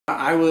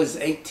I was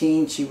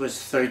 18, she was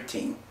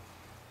 13.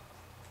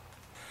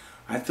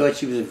 I thought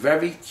she was a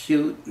very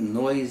cute,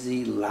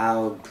 noisy,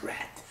 loud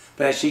brat.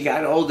 But as she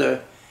got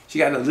older, she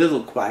got a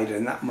little quieter,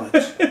 not much.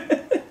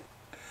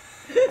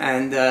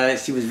 And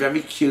she was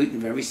very cute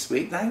and very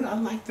sweet. And I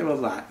liked her a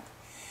lot.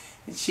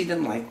 And she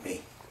didn't like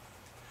me.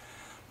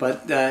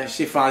 But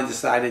she finally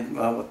decided,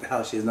 well, what the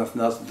hell, she has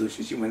nothing else to do,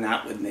 so she went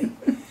out with me.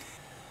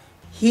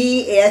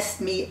 He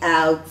asked me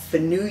out for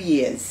New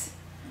Year's,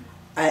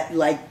 at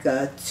like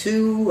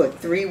 2 or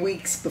 3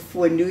 weeks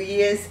before New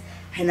Year's,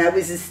 and I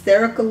was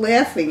hysterical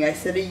laughing. I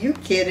said, are you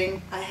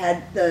kidding? I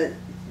had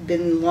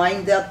been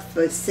lined up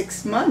for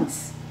 6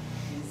 months.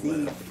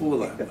 What a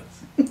fool I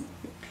was.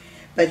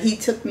 But he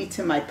took me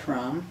to my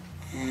prom,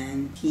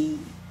 and he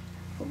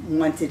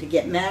wanted to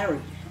get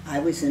married. I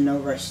was in no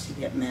rush to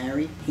get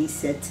married. He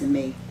said to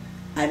me,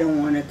 I don't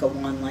want to go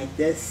on like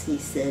this. He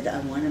said, I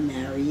want to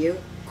marry you.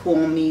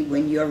 Call me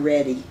when you're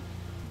ready.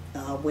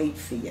 I'll wait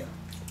for you.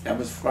 That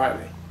was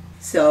Friday.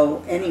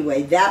 So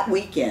anyway, that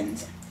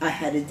weekend, I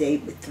had a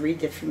date with 3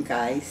 different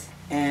guys.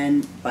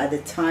 And by the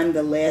time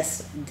the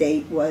last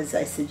date was,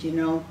 I said, you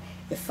know,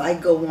 if I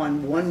go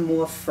on one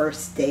more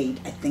first date,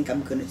 I think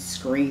I'm going to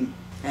scream.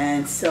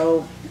 And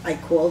so I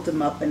called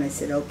him up and I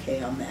said,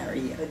 okay, I'll marry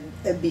you.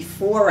 But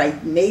before I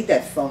made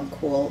that phone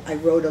call, I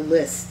wrote a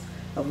list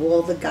of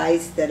all the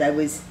guys that I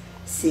was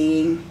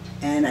seeing,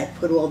 and I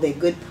put all their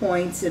good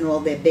points and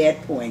all their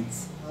bad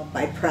points.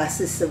 By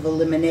process of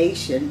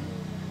elimination,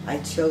 I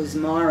chose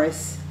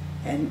Morris,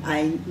 and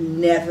I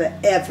never,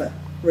 ever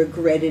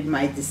regretted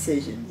my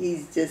decision.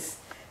 He's just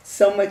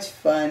so much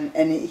fun,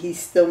 and he's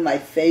still my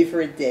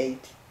favorite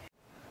date.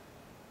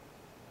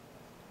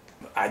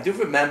 I do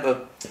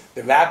remember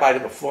the rabbi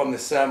that performed the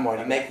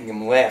ceremony making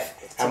him laugh.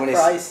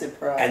 Surprise.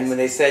 And when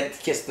they said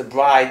kiss the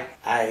bride,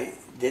 I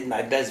did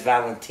my best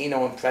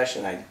Valentino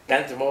impression. I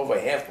bent her over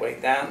halfway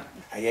down.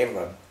 I gave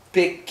her a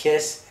big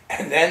kiss.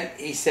 And then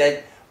he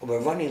said, well,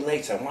 we're running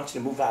late, so I want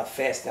you to move out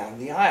fast down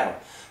the aisle.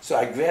 So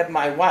I grabbed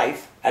my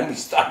wife, and we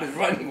started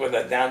running with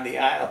her down the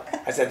aisle.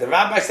 I said, the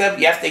rabbi said,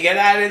 you have to get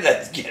out of here.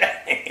 Let's get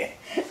out of here.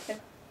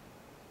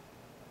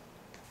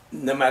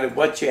 No matter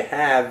what you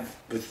have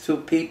with 2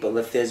 people,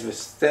 if there's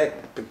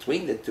respect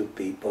between the 2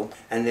 people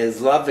and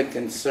there's love and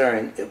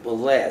concern, it will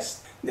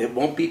last. It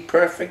won't be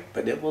perfect,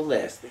 but it will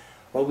last.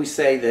 Well, we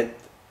say that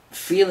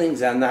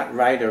feelings are not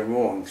right or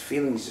wrong.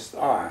 Feelings just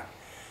are.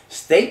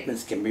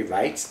 Statements can be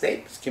right,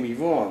 statements can be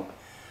wrong.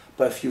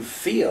 But if you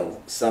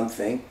feel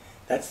something,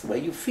 that's the way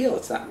you feel.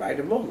 It's not right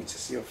or wrong, it's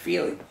just your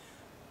feeling.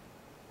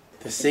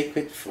 The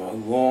secret for a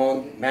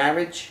long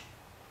marriage: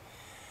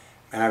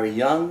 marry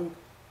young,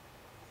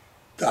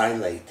 die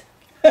late.